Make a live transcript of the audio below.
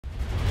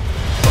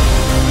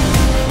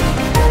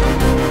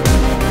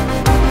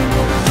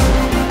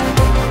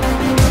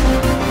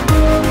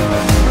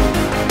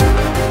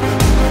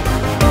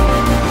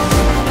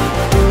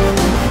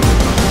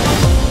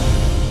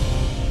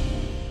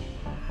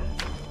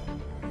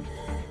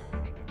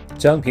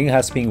Jiang Ping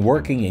has been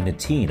working in a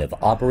team of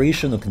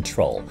operational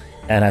control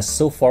and has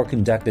so far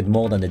conducted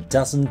more than a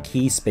dozen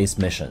key space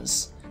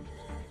missions.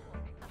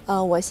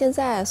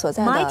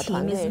 My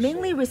team is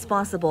mainly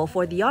responsible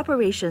for the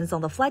operations on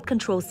the flight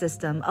control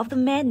system of the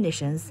manned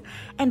missions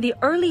and the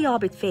early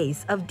orbit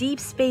phase of deep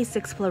space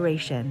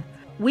exploration.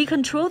 We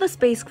control the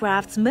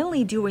spacecrafts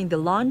mainly during the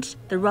launch,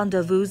 the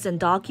rendezvous and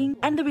docking,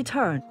 and the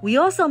return. We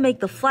also make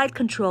the flight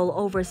control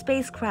over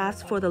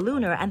spacecrafts for the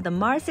lunar and the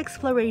Mars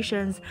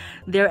explorations,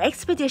 their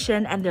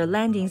expedition and their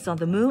landings on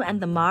the Moon and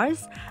the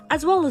Mars,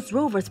 as well as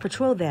rovers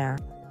patrol there.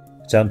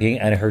 Jiang Ping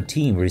and her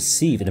team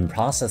received and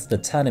processed the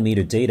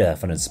telemeter data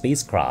from the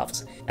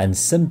spacecraft and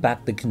sent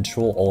back the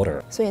control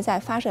order.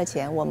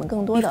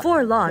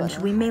 Before launch,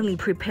 we mainly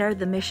prepared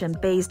the mission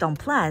based on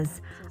plans.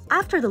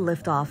 After the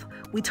liftoff,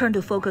 we turned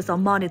to focus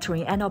on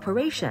monitoring and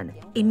operation.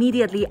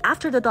 Immediately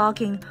after the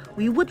docking,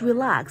 we would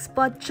relax,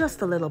 but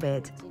just a little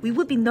bit. We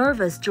would be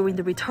nervous during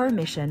the return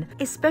mission,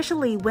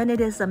 especially when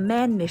it is a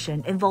manned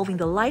mission involving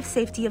the life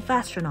safety of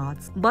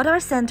astronauts. But our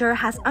center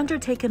has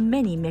undertaken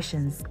many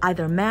missions,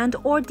 either manned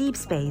or deep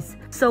space,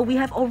 so we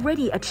have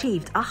already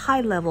achieved a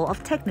high level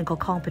of technical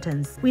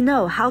competence. We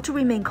know how to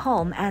remain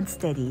calm and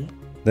steady.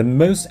 The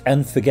most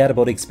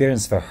unforgettable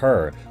experience for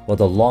her was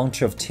the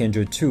launch of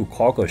Tianzhou-2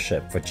 cargo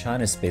ship for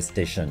China's space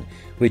station,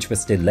 which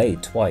was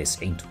delayed twice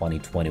in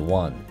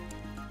 2021.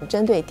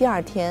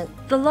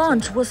 The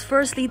launch was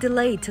firstly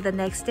delayed to the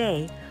next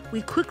day.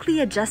 We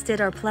quickly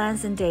adjusted our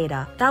plans and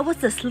data. That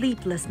was a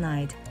sleepless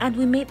night, and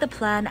we made the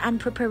plan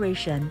and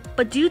preparation.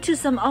 But due to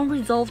some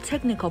unresolved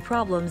technical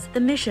problems, the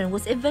mission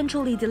was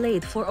eventually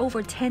delayed for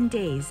over 10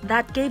 days.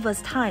 That gave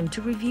us time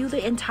to review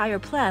the entire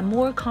plan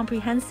more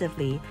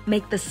comprehensively,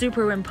 make the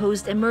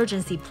superimposed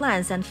emergency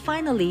plans, and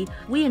finally,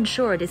 we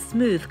ensured its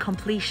smooth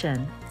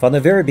completion. From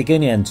the very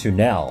beginning until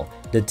now,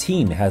 the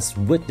team has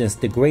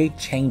witnessed the great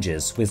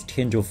changes with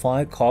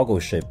Tianzhou-5 cargo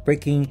ship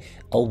breaking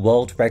a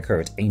world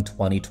record in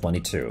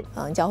 2022.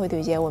 For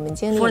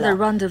the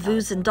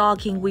rendezvous and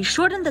docking, we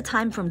shortened the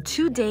time from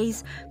 2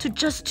 days to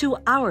just 2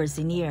 hours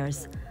in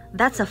years.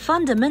 That's a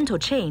fundamental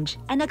change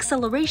and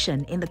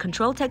acceleration in the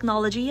control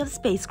technology of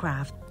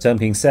spacecraft. Zheng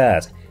Ping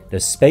said, "The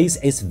space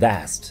is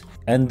vast,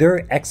 and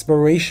their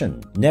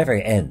exploration never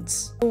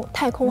ends."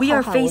 We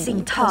are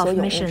facing tough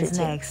missions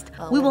next.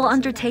 We will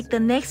undertake the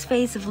next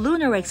phase of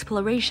lunar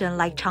exploration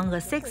like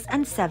Chang'e 6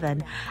 and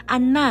 7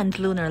 and manned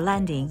lunar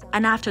landing.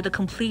 And after the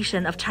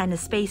completion of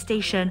China's space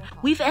station,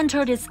 we've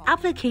entered its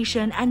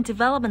application and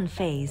development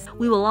phase.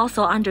 We will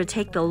also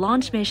undertake the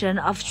launch mission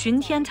of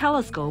Xuntian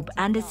telescope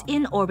and its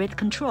in-orbit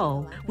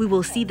control. We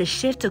will see the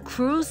shift to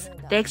cruise,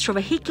 the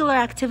extravehicular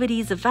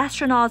activities of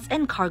astronauts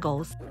and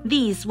cargos.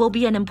 These will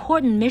be an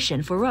important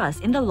mission for us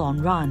in the long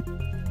run.